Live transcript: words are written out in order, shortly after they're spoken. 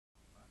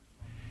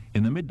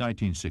In the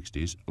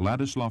mid-1960s,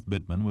 Ladislav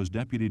Bittman was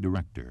deputy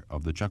director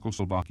of the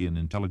Czechoslovakian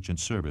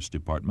Intelligence Service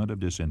Department of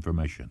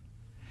Disinformation.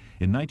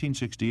 In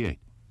 1968,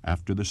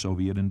 after the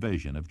Soviet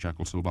invasion of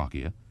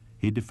Czechoslovakia,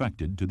 he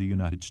defected to the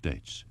United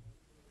States.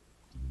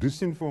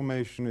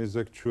 Disinformation is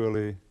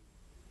actually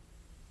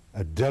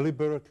a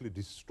deliberately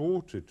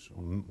distorted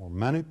or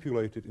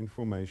manipulated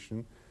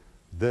information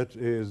that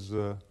is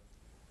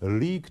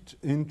leaked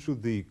into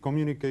the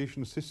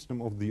communication system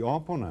of the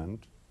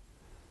opponent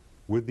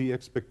with the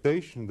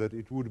expectation that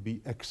it would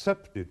be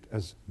accepted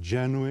as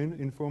genuine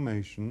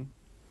information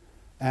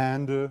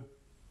and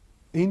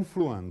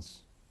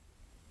influence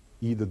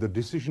either the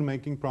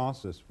decision-making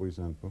process, for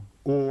example,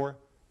 or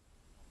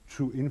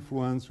to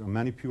influence or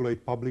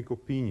manipulate public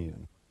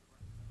opinion.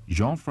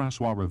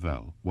 Jean-François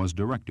Revel was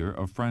director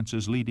of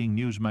France's leading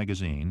news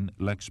magazine,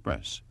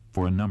 L'Express,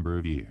 for a number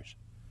of years.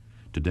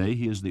 Today,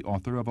 he is the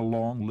author of a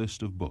long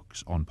list of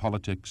books on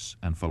politics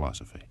and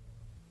philosophy.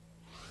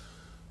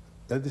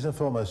 La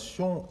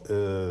désinformation,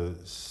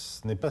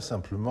 ce n'est pas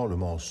simplement le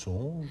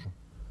mensonge.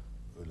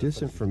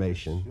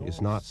 Disinformation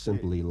is not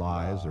simply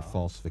lies or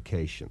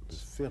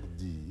falsifications.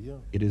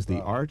 It is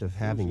the art of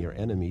having your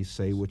enemies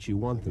say what you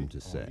want them to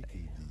say.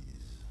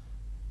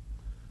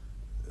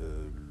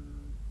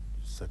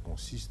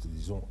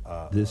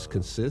 This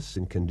consists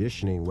in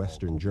conditioning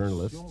Western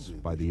journalists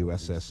by the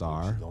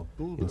USSR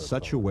in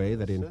such a way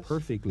that in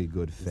perfectly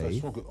good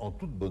faith,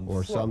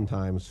 or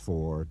sometimes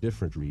for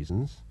different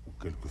reasons,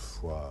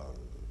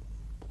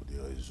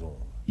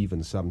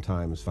 even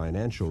sometimes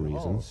financial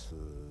reasons,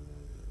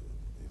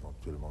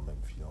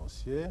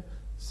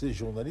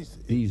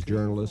 these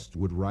journalists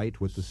would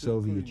write what the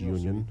Soviet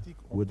Union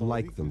would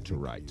like them to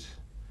write.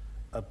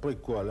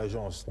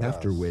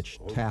 After which,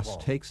 TASS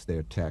takes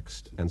their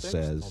text and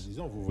says,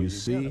 you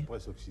see,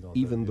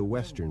 even the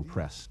Western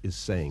press is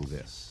saying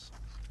this.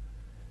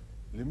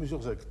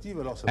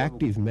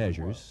 Active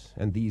measures,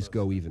 and these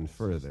go even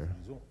further,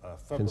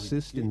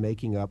 consist in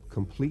making up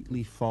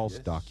completely false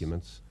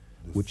documents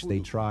which they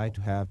try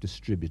to have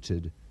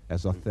distributed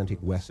as authentic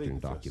Western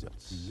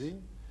documents.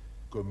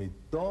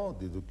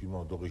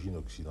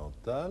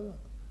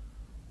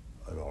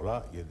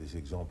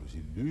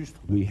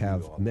 We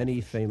have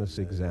many famous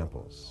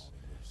examples,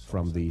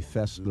 from the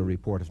Fessler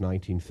report of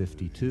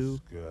 1952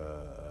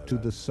 to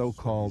the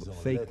so-called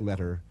fake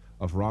letter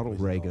of Ronald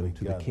Reagan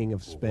to the King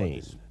of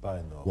Spain,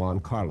 Juan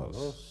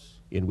Carlos,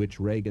 in which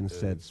Reagan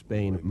said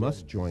Spain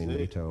must join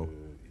NATO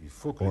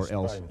or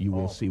else you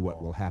will see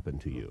what will happen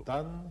to you.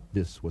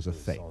 This was a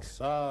fake.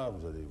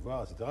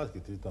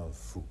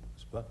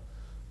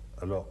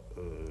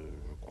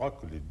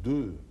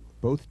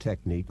 Both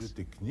techniques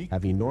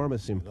have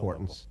enormous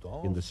importance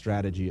in the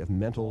strategy of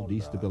mental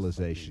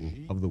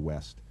destabilization of the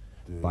West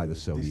by the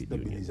Soviet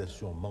Union.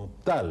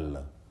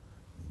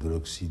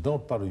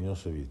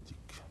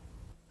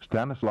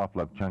 Stanislav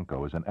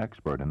Levchenko is an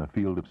expert in the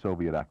field of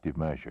Soviet active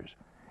measures.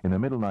 In the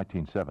middle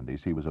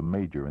 1970s, he was a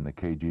major in the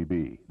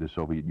KGB, the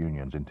Soviet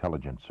Union's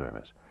intelligence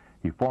service.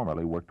 He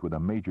formerly worked with a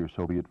major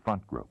Soviet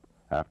front group.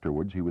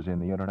 Afterwards, he was in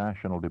the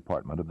International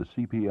Department of the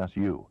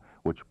CPSU,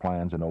 which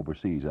plans and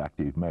oversees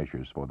active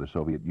measures for the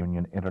Soviet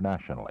Union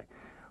internationally.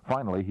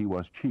 Finally, he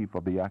was chief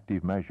of the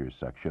active measures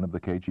section of the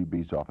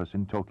KGB's office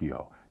in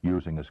Tokyo,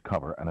 using as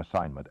cover an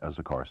assignment as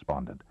a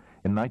correspondent.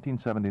 In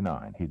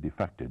 1979, he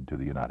defected to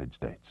the United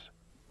States.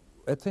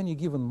 At any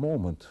given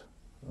moment,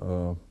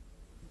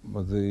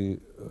 the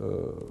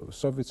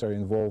Soviets are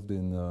involved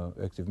in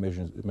active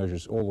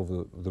measures all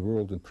over the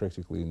world and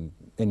practically in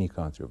any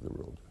country of the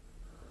world.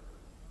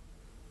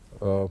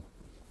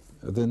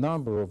 The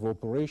number of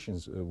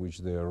operations which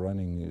they are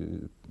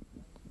running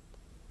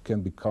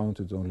can be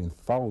counted only in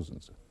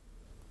thousands.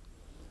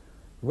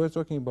 We're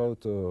talking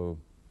about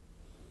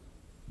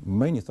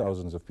many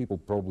thousands of people,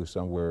 probably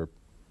somewhere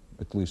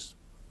at least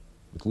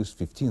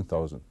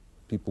 15,000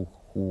 people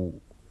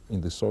who in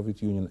the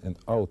Soviet Union and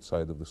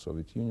outside of the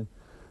Soviet Union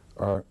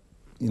are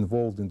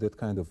involved in that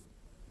kind of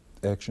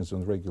actions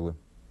on regular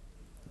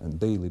and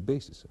daily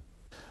basis.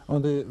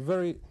 On the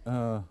very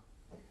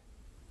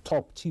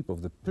top tip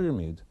of the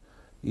pyramid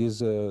is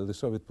the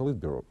Soviet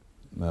Politburo,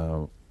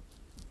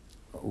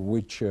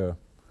 which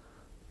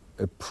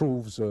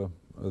approves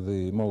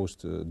the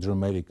most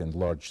dramatic and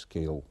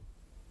large-scale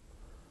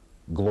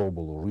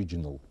global or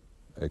regional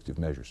active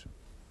measures.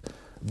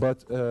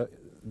 But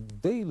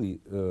daily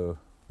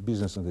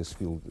business in this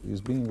field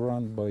is being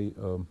run by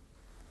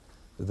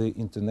the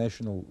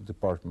International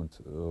Department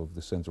of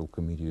the Central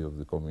Committee of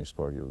the Communist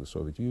Party of the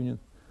Soviet Union.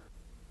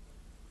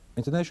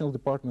 International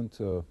Department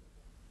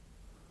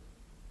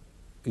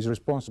is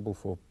responsible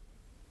for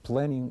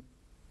planning,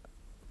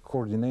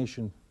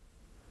 coordination,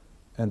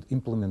 and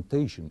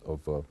implementation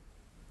of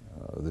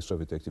the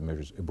Soviet active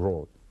measures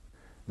abroad.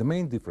 The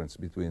main difference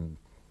between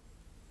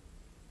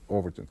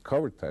overt and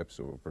covert types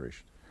of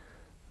operation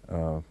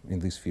in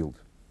this field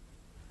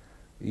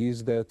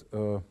is that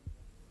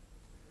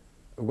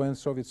when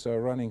Soviets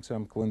are running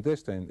some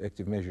clandestine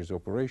active measures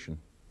operation,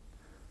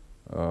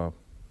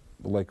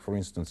 like for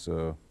instance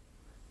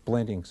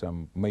planting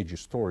some major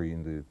story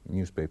in the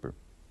newspaper,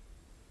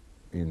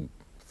 in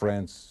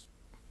France,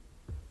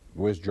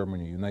 West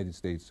Germany, United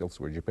States,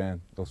 elsewhere,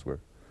 Japan, elsewhere.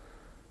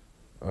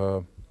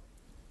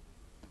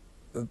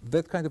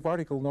 That kind of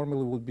article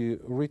normally would be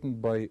written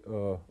by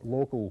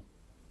local,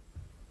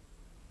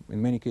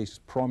 in many cases,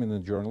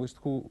 prominent journalist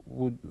who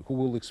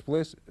will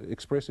express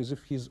as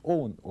if his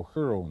own or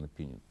her own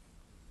opinion.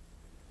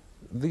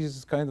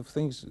 These kind of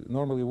things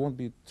normally won't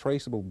be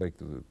traceable back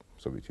to the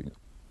Soviet Union.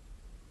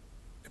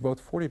 About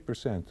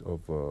 40%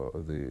 of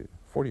the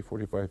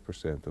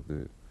 45% of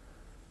the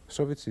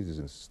Soviet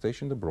citizens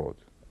stationed abroad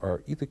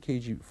are either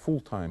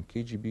full-time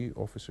KGB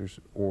officers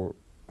or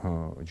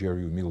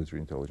GRU military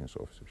intelligence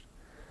officers.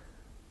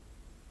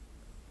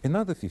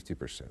 Another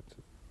 50%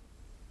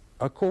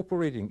 are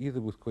cooperating either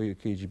with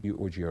KGB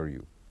or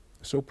GRU.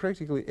 So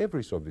practically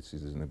every Soviet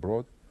citizen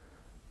abroad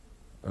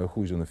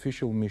who is on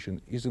official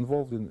mission is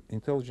involved in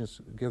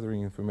intelligence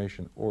gathering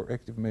information or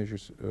active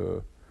measures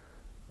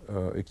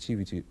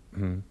activity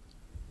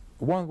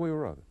one way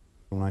or other.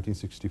 From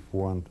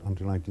 1964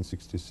 until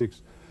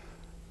 1966,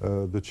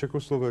 the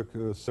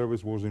Czechoslovak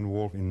service was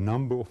involved in a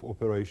number of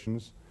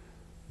operations,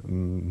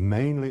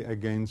 mainly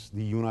against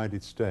the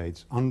United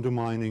States,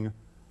 undermining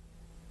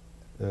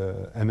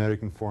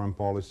American foreign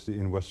policy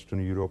in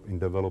Western Europe, in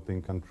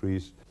developing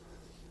countries.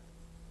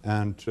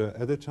 And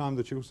at the time,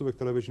 the Czechoslovak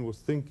television was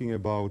thinking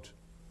about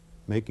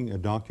making a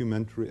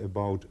documentary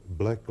about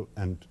Black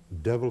and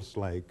Devil's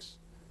Lakes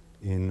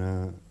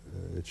in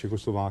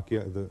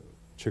Czechoslovakia, the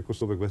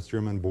Czechoslovak West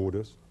German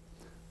borders.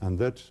 And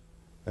that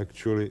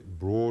actually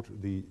brought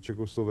the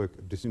Czechoslovak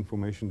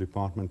disinformation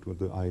department with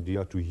the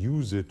idea to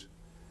use it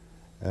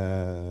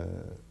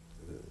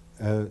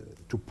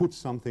to put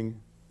something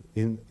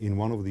in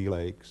one of the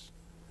lakes,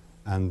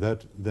 and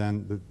that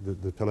then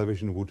the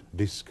television would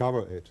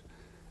discover it.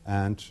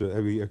 And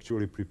we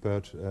actually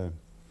prepared a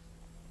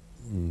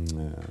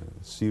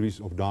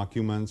series of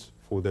documents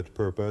for that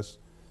purpose.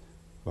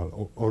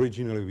 Well,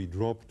 originally we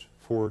dropped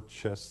 4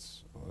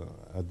 chests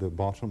at the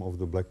bottom of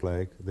the Black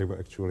Lake. They were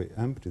actually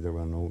empty. There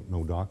were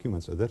no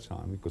documents at that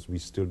time because we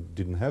still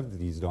didn't have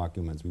these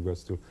documents. We were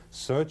still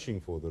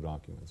searching for the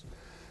documents.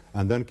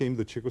 And then came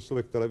the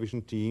Czechoslovak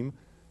television team,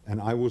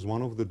 and I was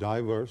one of the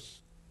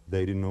divers.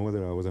 They didn't know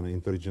that I was an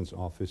intelligence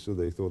officer.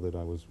 They thought that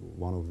I was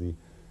one of the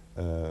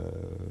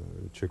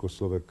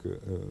Czechoslovak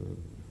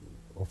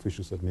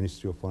officials at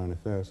Ministry of Foreign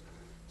Affairs.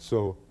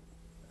 So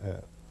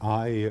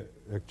I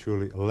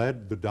actually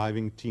led the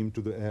diving team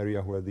to the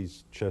area where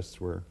these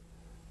chests were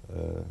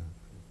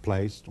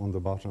placed on the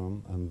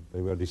bottom, and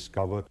they were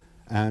discovered.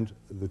 And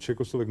the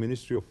Czechoslovak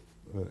Ministry of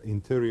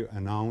Interior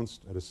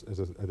announced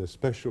at a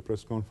special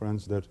press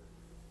conference that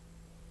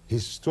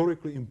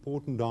historically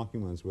important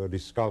documents were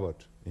discovered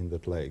in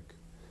that lake.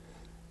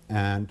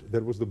 And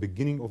that was the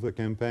beginning of the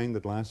campaign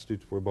that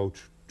lasted for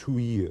about 2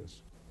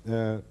 years.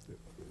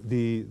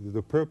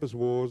 The purpose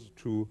was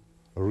to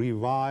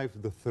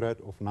revive the threat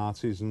of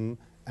Nazism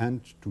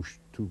and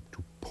to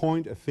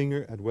point a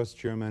finger at West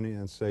Germany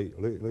and say,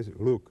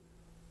 look,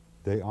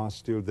 they are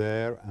still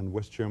there, and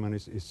West Germany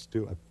is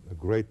still a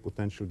great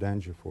potential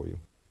danger for you.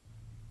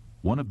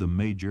 One of the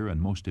major and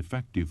most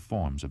effective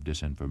forms of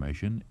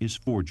disinformation is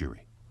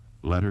forgery.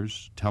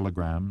 Letters,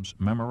 telegrams,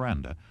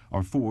 memoranda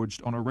are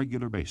forged on a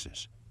regular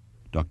basis.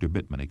 Dr.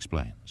 Bittman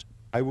explains.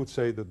 I would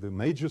say that the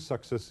major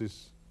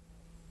successes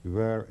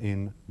were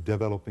in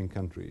developing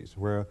countries,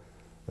 where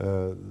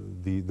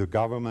the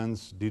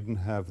governments didn't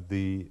have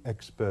the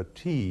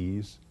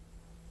expertise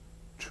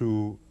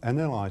to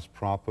analyze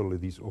properly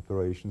these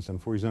operations.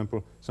 And for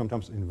example,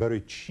 sometimes in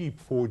very cheap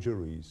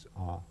forgeries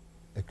are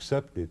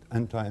accepted,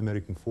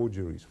 anti-American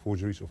forgeries,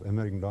 forgeries of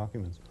American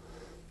documents,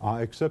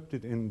 are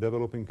accepted in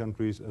developing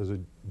countries as a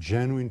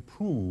genuine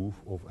proof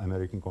of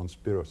American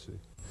conspiracy.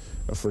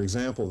 For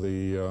example,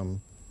 in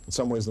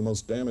some ways the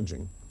most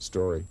damaging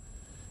story,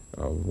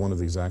 one of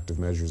these active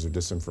measures of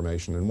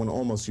disinformation, and one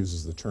almost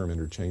uses the term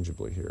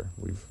interchangeably here,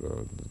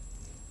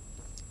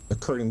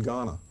 occurred in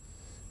Ghana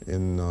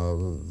in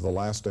the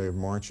last day of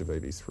March of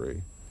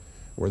 '83,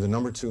 where the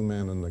 #2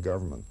 man in the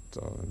government,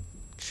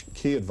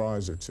 key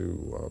advisor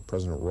to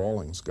President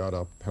Rawlings, got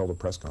up, held a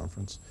press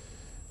conference,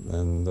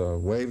 and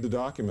waved a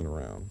document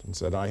around and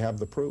said, I have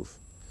the proof.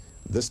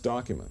 This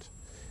document,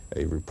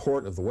 a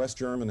report of the West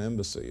German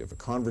embassy of a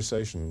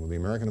conversation with the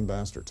American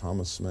ambassador,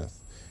 Thomas Smith,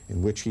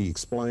 in which he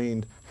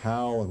explained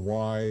how and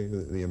why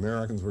the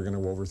Americans were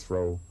going to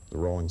overthrow the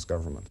Rawlings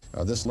government.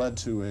 This led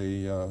to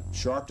a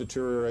sharp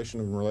deterioration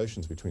in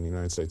relations between the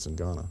United States and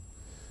Ghana.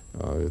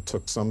 It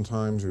took some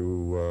time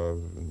to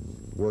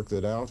work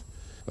that out.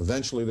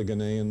 Eventually, the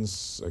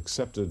Ghanaians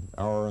accepted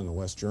our and the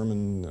West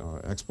German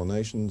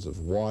explanations of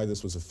why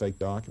this was a fake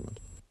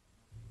document.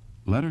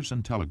 Letters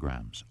and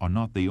telegrams are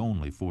not the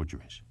only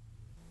forgeries.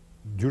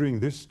 During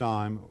this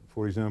time,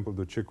 for example,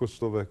 the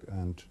Czechoslovak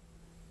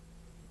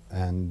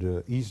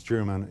and East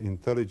German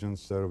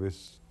intelligence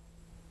services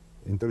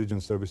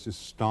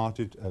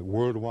started a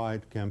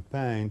worldwide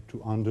campaign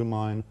to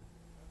undermine,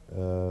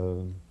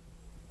 to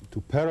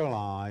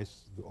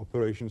paralyze the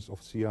operations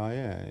of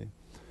CIA.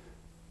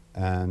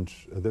 And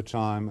at the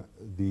time,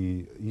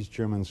 the East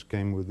Germans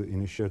came with the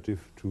initiative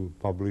to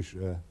publish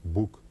a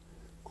book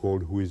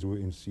called Who is Who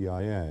in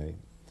CIA.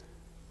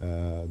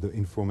 The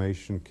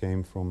information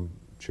came from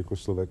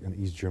Czechoslovak and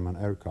East German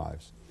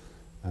archives,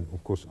 and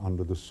of course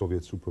under the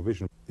Soviet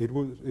supervision. It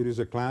is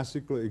a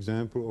classical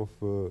example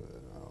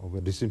of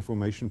a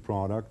disinformation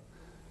product.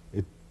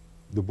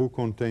 The book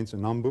contains a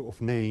number of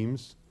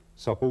names,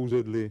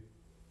 supposedly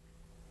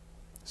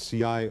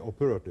CIA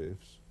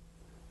operatives.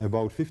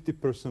 About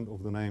 50%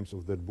 of the names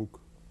of that book,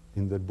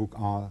 in that book,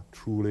 are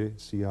truly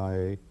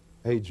CIA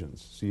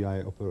agents,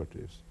 CIA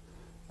operatives.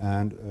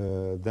 And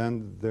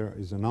then there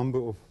is a number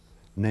of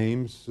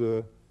names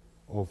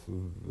of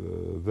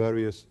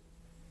various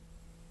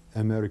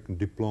American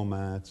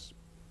diplomats,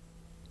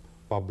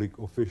 public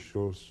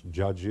officials,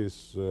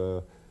 judges,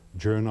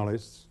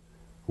 journalists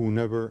who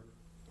never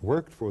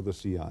worked for the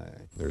CIA.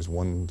 There's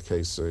one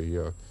case,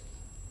 a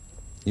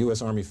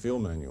U.S. Army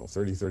Field Manual,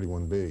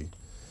 3031B,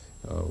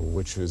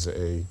 which is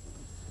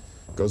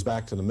goes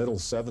back to the middle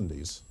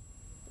 70s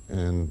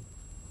and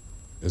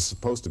is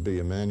supposed to be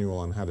a manual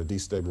on how to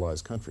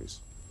destabilize countries.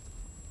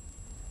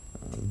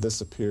 This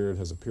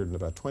has appeared in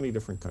about 20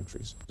 different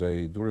countries.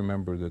 I do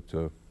remember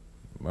that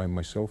I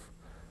myself,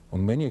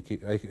 on many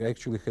occasions, I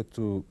actually had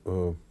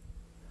to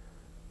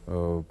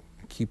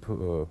keep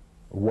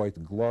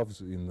white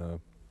gloves in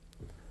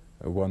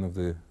one of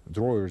the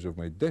drawers of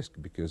my desk,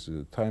 because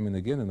time and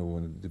again,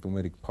 when a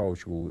diplomatic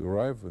pouch will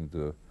arrive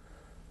and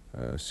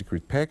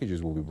secret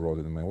packages will be brought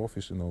in my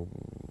office,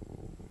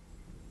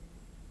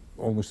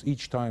 almost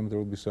each time there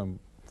will be some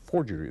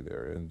forgery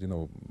there,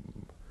 and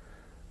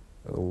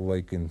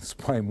like in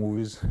spy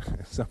movies,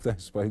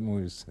 sometimes spy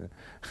movies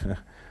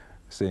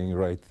saying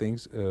right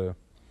things,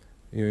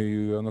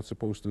 you are not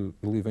supposed to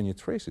leave any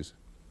traces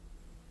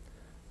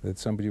that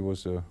somebody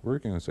was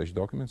working on such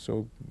documents.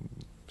 So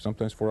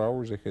sometimes for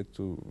hours I had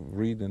to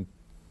read and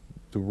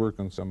to work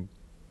on some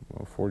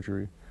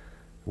forgery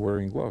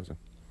wearing gloves.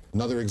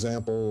 Another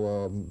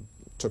example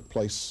took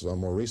place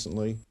more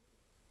recently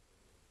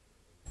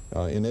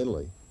in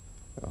Italy.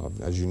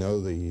 As you know,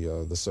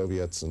 the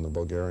Soviets and the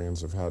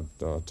Bulgarians have had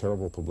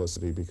terrible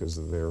publicity because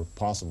of their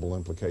possible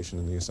implication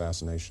in the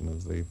assassination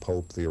of the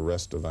Pope, the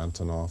arrest of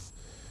Antonov,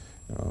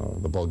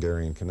 the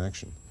Bulgarian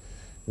connection.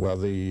 Well,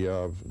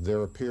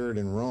 there appeared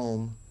in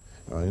Rome,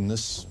 in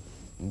this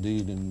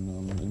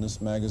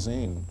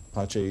magazine,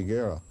 Pace y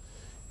Guerra,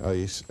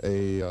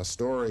 a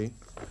story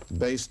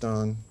based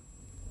on,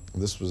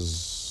 this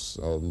was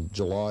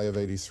July of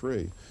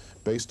 '83,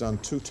 based on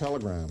 2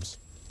 telegrams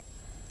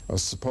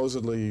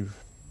supposedly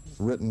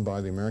written by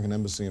the American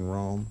Embassy in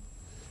Rome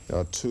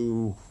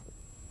to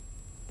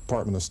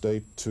Department of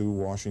State, to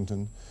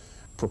Washington,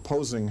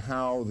 proposing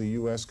how the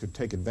U.S. could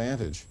take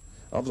advantage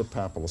of the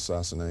papal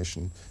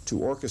assassination to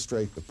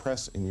orchestrate the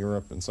press in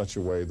Europe in such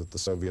a way that the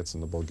Soviets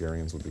and the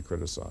Bulgarians would be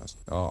criticized.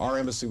 Our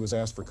embassy was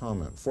asked for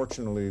comment.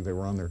 Fortunately, they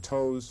were on their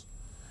toes,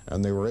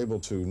 and they were able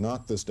to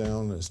knock this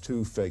down as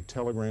 2 fake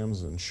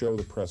telegrams and show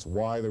the press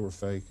why they were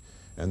fake,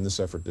 and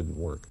this effort didn't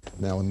work.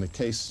 Now, in the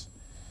case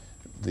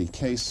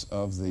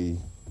of the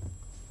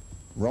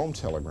Rome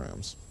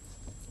telegrams,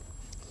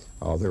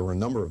 there were a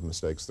number of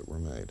mistakes that were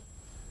made.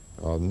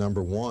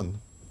 Number one,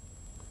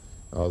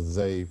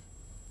 they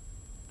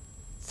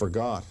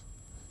forgot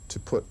to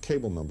put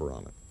cable number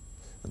on it.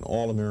 And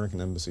all American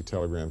Embassy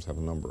telegrams have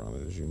a number on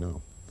it, as you know,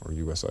 or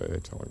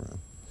USIA telegram.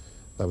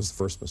 That was the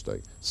first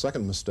mistake.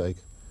 Second mistake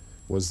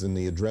was in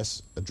the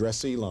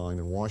addressee line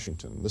in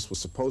Washington. This was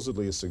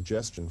supposedly a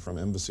suggestion from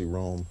Embassy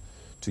Rome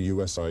to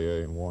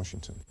USIA in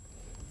Washington.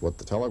 What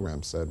the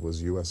telegram said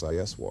was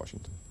USIS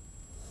Washington.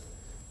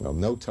 Well,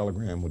 no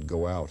telegram would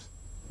go out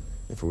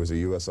if it was a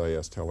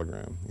USIS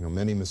telegram.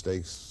 Many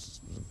mistakes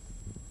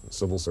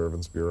civil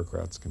servants,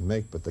 bureaucrats can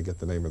make, but they get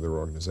the name of their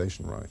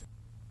organization right.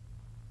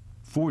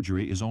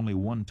 Forgery is only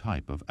one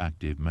type of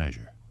active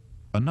measure.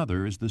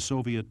 Another is the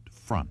Soviet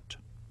front.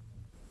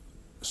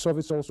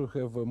 Soviets also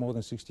have more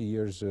than 60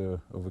 years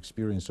of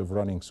experience of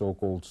running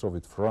so-called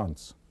Soviet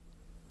fronts.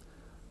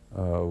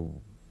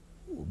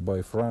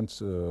 By fronts,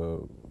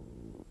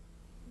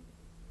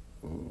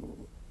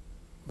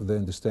 they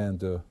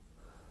understand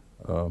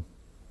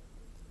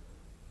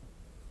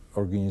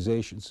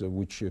organizations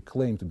which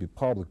claim to be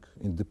public,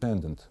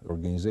 independent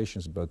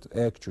organizations, but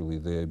actually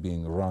they are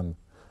being run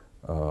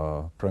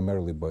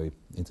primarily by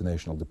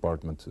International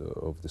Department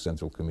of the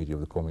Central Committee of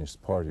the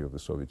Communist Party of the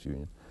Soviet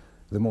Union.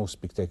 The most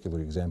spectacular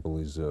example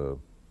is the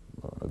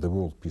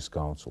World Peace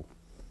Council,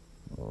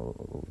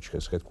 which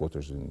has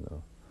headquarters in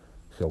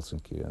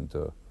Helsinki,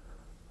 and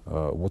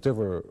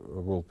whatever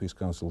World Peace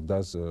Council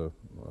does,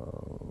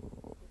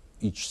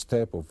 each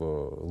step of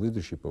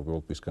leadership of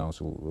World Peace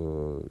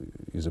Council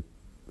is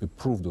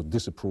approved or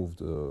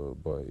disapproved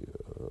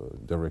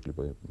directly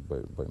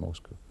by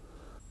Moscow.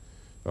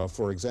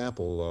 For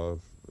example,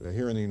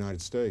 here in the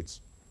United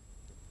States,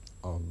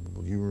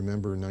 you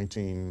remember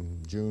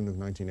June of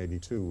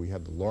 1982, we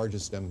had the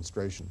largest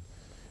demonstration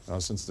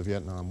since the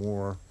Vietnam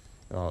War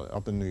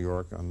up in New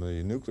York on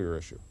the nuclear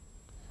issue.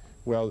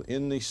 Well,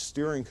 in the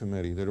steering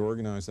committee that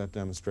organized that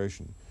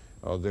demonstration,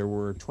 there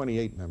were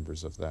 28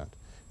 members of that.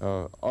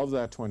 Of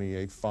that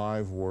 28,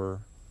 5 were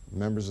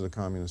members of the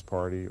Communist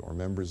Party or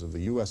members of the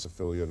U.S.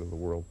 affiliate of the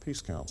World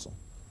Peace Council.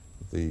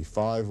 The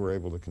 5 were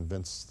able to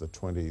convince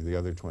the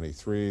other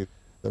 23.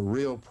 The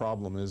real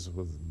problem is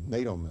with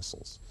NATO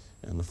missiles,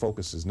 and the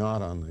focus is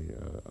not on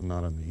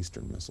the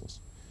Eastern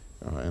missiles.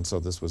 And so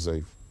this was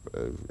a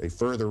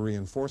further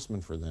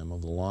reinforcement for them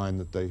of the line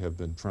that they have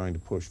been trying to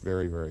push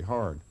very, very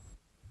hard.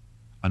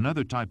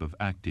 Another type of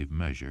active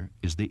measure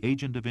is the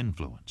agent of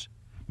influence.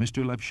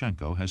 Mr.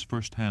 Levchenko has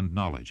first-hand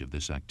knowledge of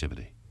this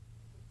activity.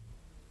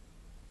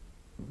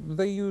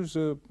 They use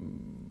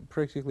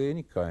practically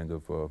any kind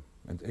of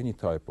and any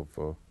type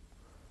of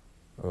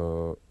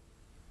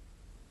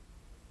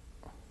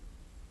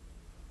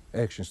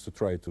actions to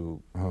try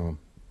to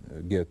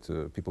get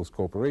people's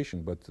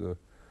cooperation, but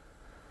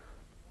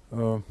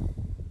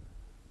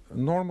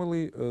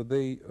normally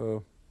they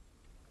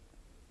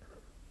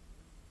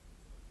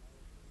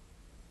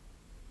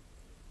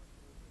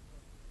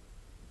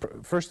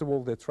first of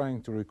all, they're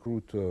trying to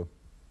recruit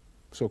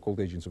so-called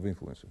agents of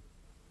influence.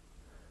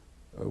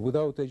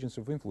 Without agents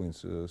of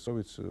influence,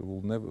 Soviets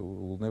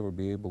will never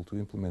be able to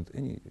implement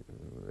any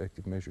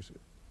active measures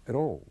at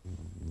all.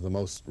 The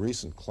most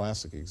recent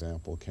classic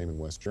example came in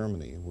West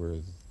Germany, where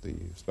the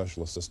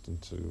special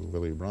assistant to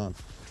Willy Brandt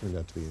turned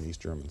out to be an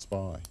East German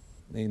spy.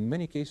 In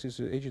many cases,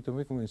 agent of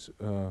influence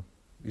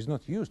is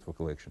not used for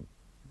collection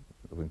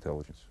of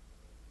intelligence,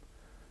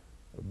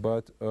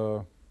 but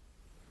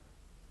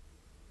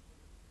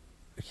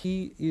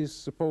he is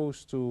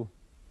supposed to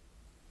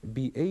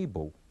be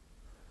able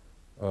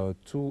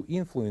to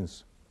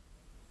influence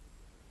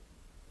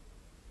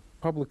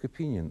public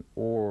opinion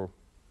or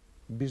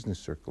business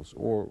circles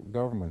or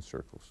government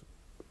circles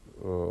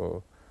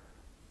or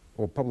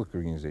public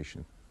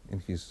organization in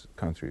his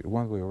country,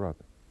 one way or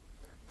other.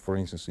 For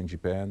instance, in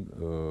Japan,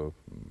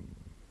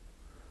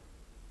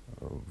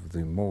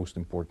 the most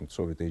important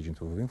Soviet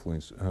agent of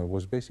influence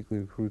was basically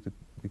recruited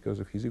because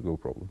of his ego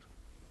problems.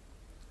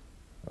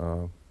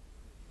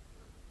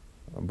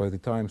 By the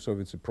time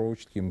Soviets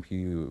approached him,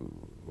 he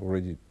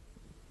already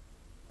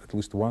at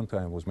least one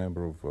time was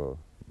member of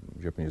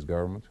Japanese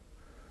government.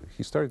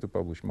 He started to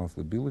publish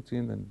monthly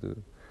bulletin,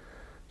 and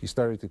he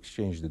started to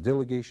exchange the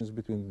delegations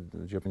between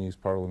the Japanese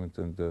parliament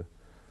and the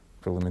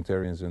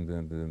parliamentarians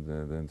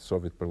and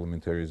Soviet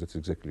parliamentarians. That's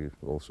exactly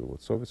also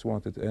what Soviets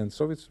wanted, and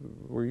Soviets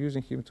were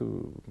using him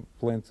to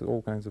plant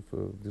all kinds of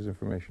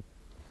disinformation.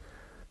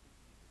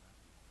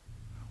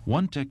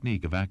 One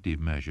technique of active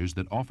measures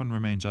that often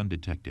remains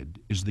undetected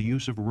is the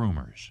use of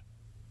rumors.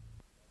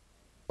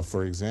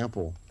 For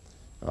example,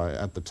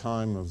 at the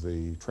time of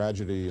the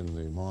tragedy in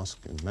the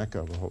mosque in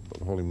Mecca,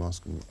 the Holy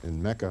Mosque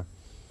in Mecca,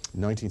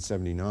 in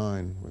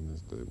 1979,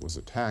 when it was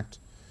attacked,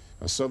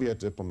 Soviet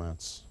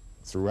diplomats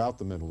throughout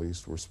the Middle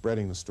East were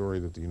spreading the story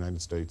that the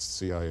United States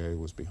CIA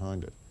was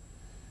behind it.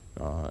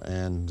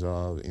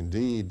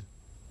 Indeed,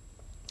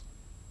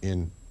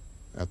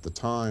 at the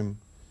time,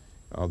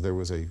 there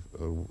was a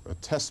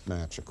test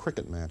match, a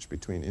cricket match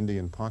between India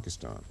and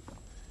Pakistan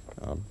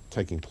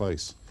taking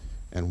place.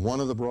 And one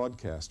of the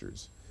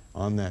broadcasters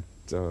on that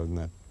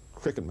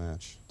cricket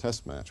match,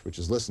 test match, which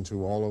is listened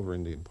to all over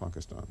India and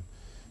Pakistan,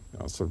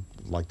 sort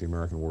of like the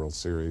American World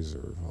Series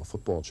or a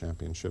football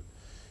championship,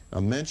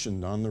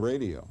 mentioned on the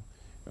radio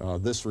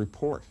this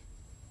report,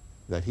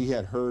 that he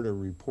had heard a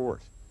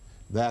report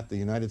that the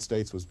United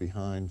States was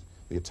behind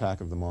the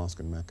attack of the mosque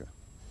in Mecca.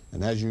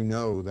 And as you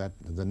know, that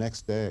the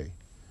next day,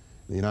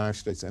 the United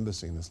States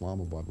Embassy in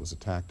Islamabad was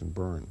attacked and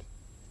burned.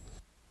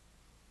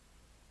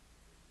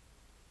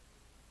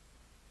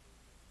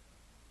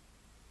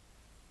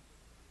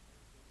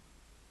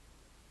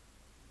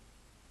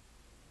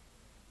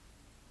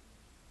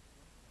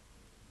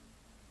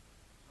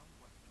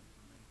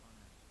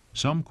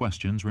 Some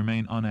questions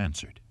remain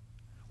unanswered.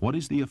 What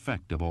is the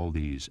effect of all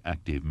these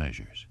active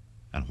measures?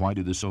 And why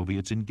do the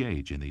Soviets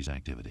engage in these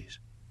activities?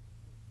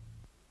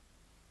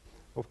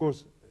 Of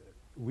course,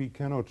 we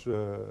cannot,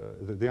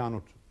 they are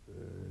not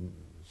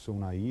so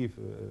naive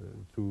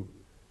to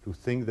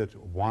think that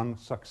one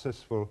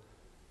successful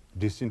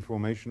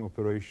disinformation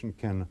operation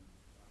can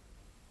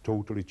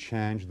totally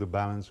change the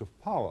balance of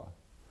power.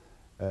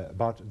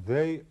 But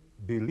they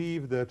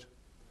believe that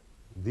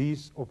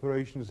these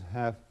operations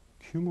have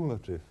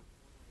cumulative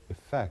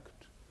effect.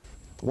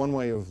 One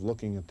way of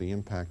looking at the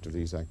impact of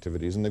these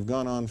activities, and they've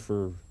gone on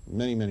for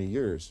many, many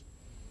years,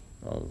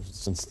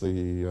 since the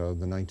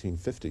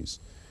 1950s,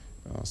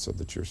 so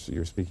that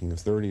you're speaking of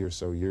 30 or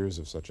so years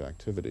of such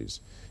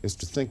activities, is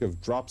to think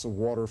of drops of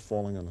water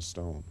falling on a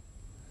stone.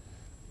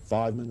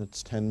 5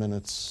 minutes, 10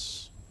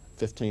 minutes,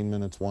 15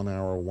 minutes, 1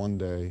 hour, 1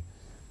 day,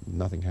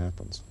 nothing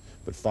happens.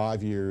 But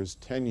 5 years,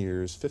 10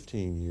 years,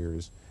 15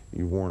 years,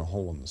 you've worn a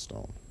hole in the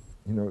stone.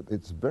 You know,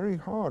 it's very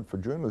hard for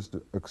journalists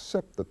to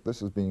accept that this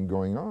has been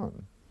going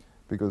on,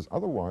 because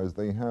otherwise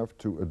they have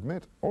to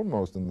admit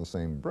almost in the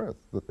same breath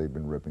that they've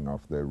been ripping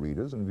off their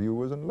readers and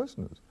viewers and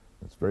listeners.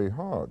 It's very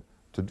hard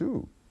to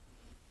do.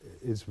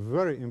 It's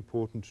very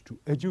important to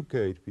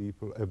educate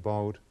people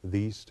about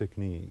these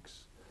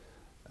techniques.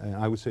 and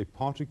I would say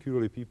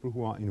particularly people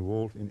who are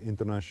involved in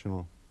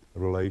international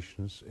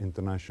relations,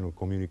 international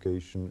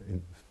communication,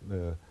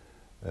 in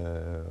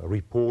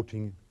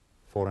reporting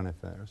foreign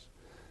affairs,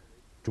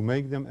 to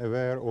make them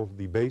aware of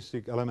the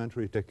basic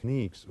elementary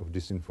techniques of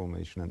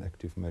disinformation and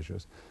active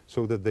measures,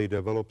 so that they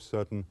develop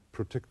certain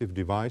protective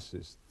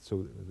devices,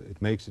 so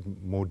it makes it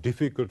more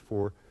difficult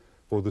for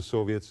the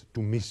Soviets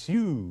to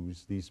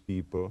misuse these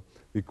people,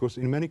 because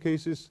in many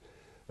cases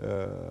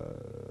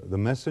the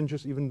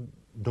messengers even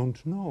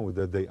don't know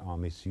that they are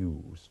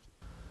misused.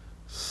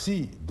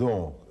 Si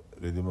donc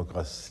les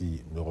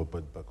démocraties ne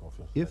reprennent pas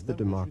confiance en If the elles-mêmes,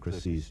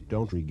 democracies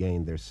don't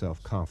regain their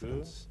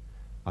self-confidence,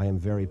 I am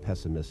very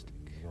pessimistic,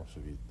 l'Union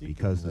soviétique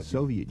because est the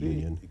Soviet une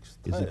Union is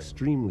extrême.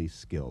 extremely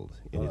skilled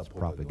in dans la its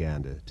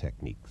propaganda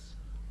techniques.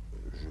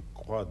 Je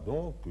crois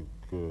donc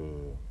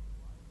que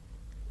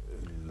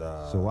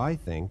la So I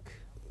think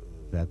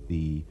that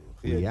the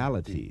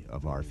reality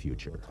of our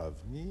future notre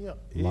avenir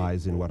est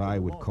lies in what I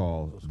would probablement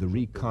call dans ce the que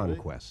j'appellerais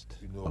reconquest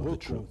une of the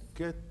truth.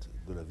 reconquête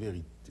de la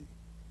vérité.